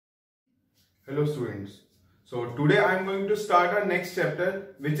Hello students. So today I am going to start our next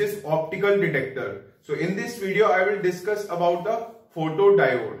chapter, which is optical detector. So in this video I will discuss about the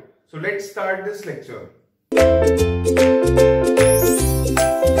photodiode. So let's start this lecture.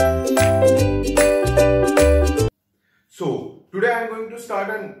 So today I am going to start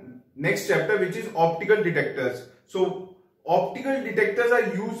our next chapter, which is optical detectors. So optical detectors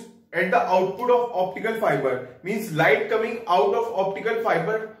are used at the output of optical fiber, means light coming out of optical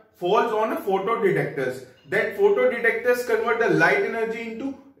fiber falls on photodetectors. That photodetectors convert the light energy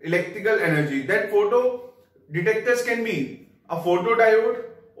into electrical energy. That photodetectors can be a photodiode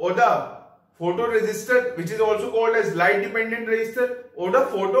or the photoresistor, which is also called as light dependent resistor, or the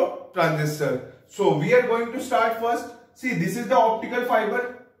phototransistor. So we are going to start first. See, this is the optical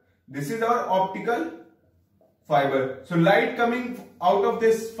fiber. This is our optical fiber. So light coming out of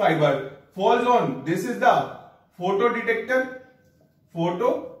this fiber falls on, this is the photodetector.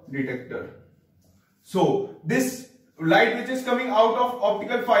 So this light which is coming out of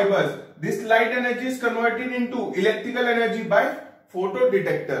optical fibers, this light energy is converted into electrical energy by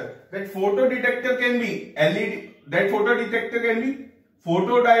photodetector. That photodetector can be LED, that photodetector can be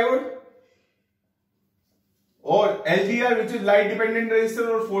photodiode or LDR, which is light dependent resistor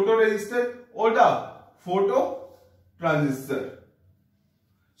or photoresistor, or the phototransistor.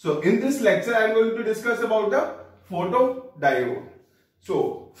 So in this lecture I am going to discuss about the photodiode.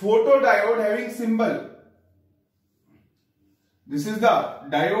 So photodiode having symbol, this is the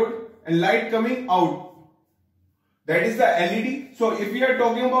diode, and light coming out, that is the LED. So if we are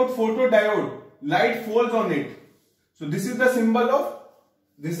talking about photodiode, light falls on it. So this is the symbol of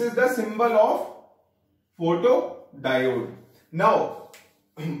photodiode. Now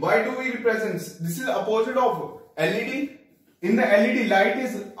why do we represent this is opposite of LED? In the LED, light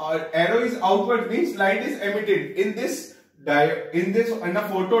is arrow is outward, means light is emitted. In this diode, in a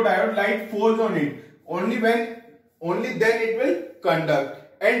photodiode, light falls on it. Only then it will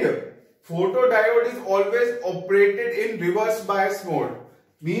conduct. And photodiode is always operated in reverse bias mode.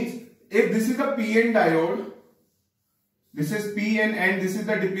 Means if this is a PN diode, this is PN and this is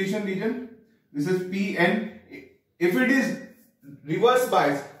the depletion region. This is PN. If it is reverse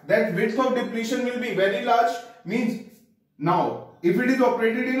bias, that width of depletion will be very large. Means now if it is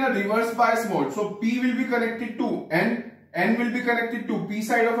operated in a reverse bias mode, so P will be connected to N will be connected to P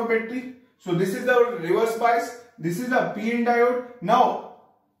side of a battery. So this is the reverse bias. This is a PN diode. Now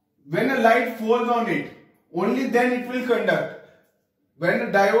when a light falls on it, only then it will conduct. When a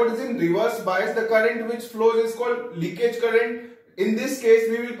diode is in reverse bias, the current which flows is called leakage current. In this case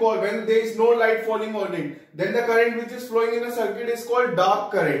we will call, when there is no light falling on it, then the current which is flowing in a circuit is called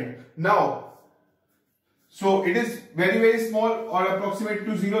dark current. Now so it is very small or approximate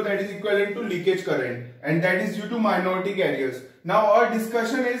to 0, that is equivalent to leakage current, and that is due to minority carriers. Now our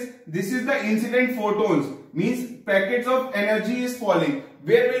discussion is, this is the incident photons, means packets of energy is falling.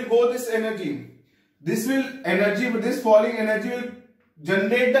 Where will go this energy? This falling energy will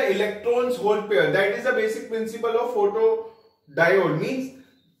generate the electrons hole pair. That is the basic principle of photodiode. Means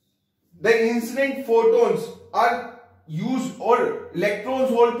the incident photons are used, or electrons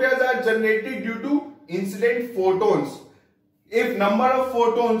hole pairs are generated due to incident photons. If number of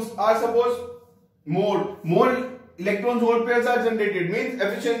photons are suppose more electrons hole pairs are generated, means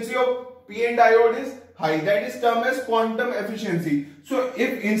efficiency of PN diode is high. That is termed as quantum efficiency. So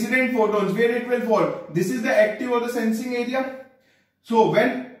if incident photons, where it will fall, this is the active or the sensing area. So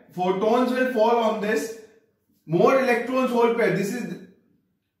when photons will fall on this, more electrons hole pair, this is,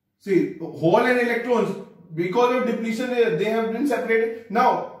 see, hole and electrons, because of depletion they have been separated.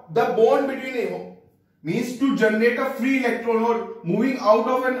 Now the bond between means to generate a free electron or moving out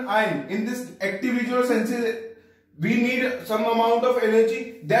of an ion in this active region or senses, we need some amount of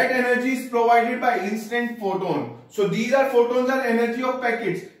energy. That energy is provided by incident photon. So these are photons are energy of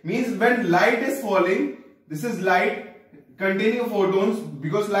packets. Means when light is falling, this is light containing photons,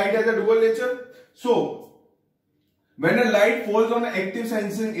 because light has a dual nature. So when a light falls on an active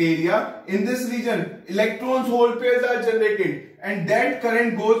sensing area, in this region electrons hole pairs are generated, and that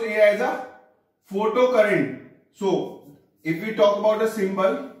current goes as a photo current. So if we talk about a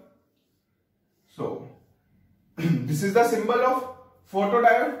symbol, so this is the symbol of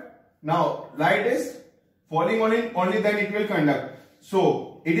photodiode. Now light is falling on it, only then it will conduct.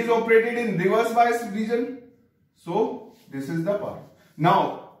 So it is operated in reverse bias region. So this is the part.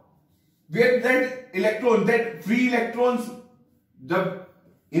 Now where that electron, that free electrons,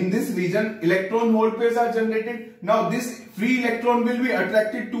 in this region electron hole pairs are generated. Now this free electron will be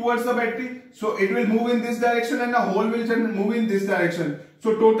attracted towards the battery, so it will move in this direction and the hole will move in this direction.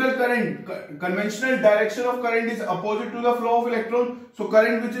 So total current, conventional direction of current is opposite to the flow of electron. So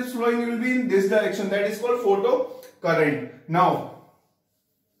current which is flowing will be in this direction. That is called photo current. Now,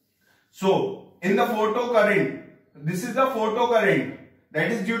 so in the photo current, this is the photo current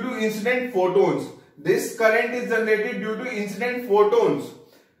that is due to incident photons. This current is generated due to incident photons.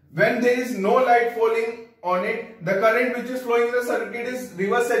 When there is no light falling on it, the current which is flowing in the circuit is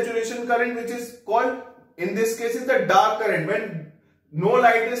reverse saturation current, which is called, in this case, is the dark current. When no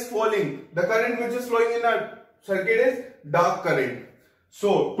light is falling, the current which is flowing in a circuit is dark current.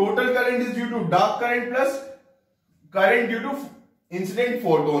 So total current is due to dark current plus current due to incident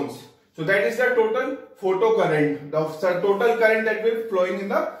photons. So that is the total photo current, the total current that will be flowing in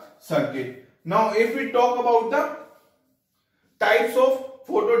the circuit. Now if we talk about the types of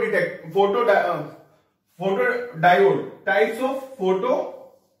photodiode, types of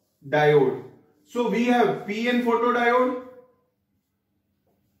photodiode. So we have PN photodiode,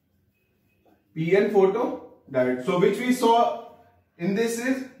 so which we saw in this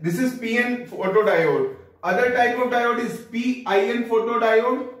is PN photodiode. Other type of diode is PIN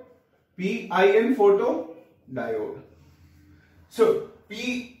photodiode, So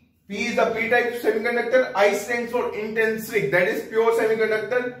P is the P-type semiconductor, I stands for intrinsic, that is pure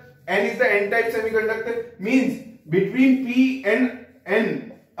semiconductor, N is the N-type semiconductor. Means between P and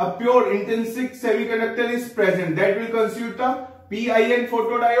N, a pure intrinsic semiconductor is present. That will constitute the PIN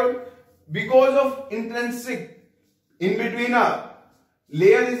photodiode. Because of intrinsic, in between a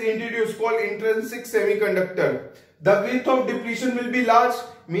layer is introduced called intrinsic semiconductor. The width of depletion will be large,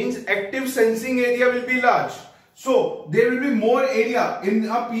 means active sensing area will be large. So there will be more area in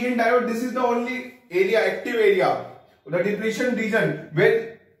a PN diode. This is the only area, active area, the depletion region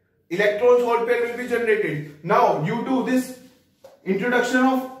where electrons hole pair will be generated. Now due to this introduction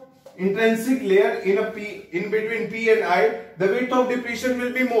of intrinsic layer in between P and I, the width of depletion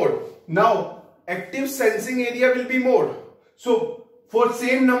will be more. Now active sensing area will be more. So for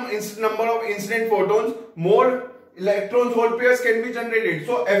same number of incident photons, more electrons hole pairs can be generated.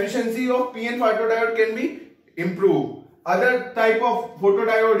 So efficiency of PN photodiode can be improved. Other type of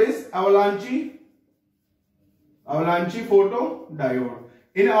photodiode is avalanche photodiode.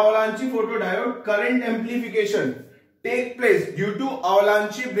 In avalanche photodiode, current amplification take place due to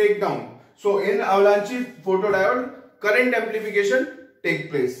avalanche breakdown. So in avalanche photodiode, current amplification take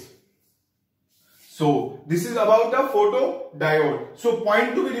place. So this is about the photodiode. So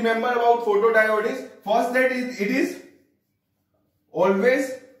point to be remember about photodiode is, first that it is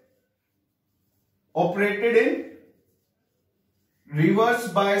always operated in reverse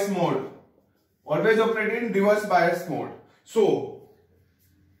bias mode. So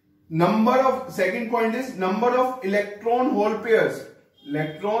second point is number of electron hole pairs.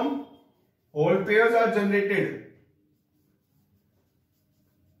 Electron hole pairs are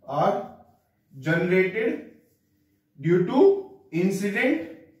generated due to incident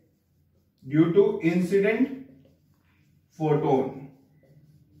photon.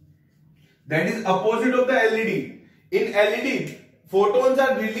 That is opposite of the LED. In LED, photons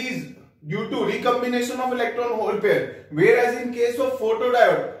are released due to recombination of electron hole pair. Whereas in case of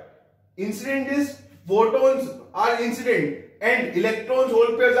photodiode, photons are incident and electrons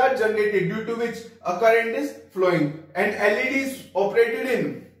hole pairs are generated, due to which a current is flowing. And LED is operated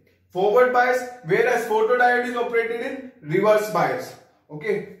in forward bias, whereas photodiode is operated in reverse bias.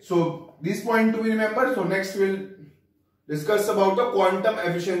 Okay, so this point to be remembered. So next we'll discuss about the quantum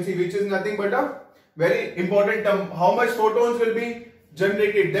efficiency, which is nothing but a very important term. How much photons will be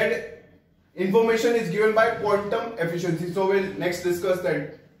generated, that information is given by quantum efficiency. So we'll next discuss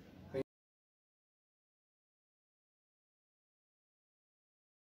that.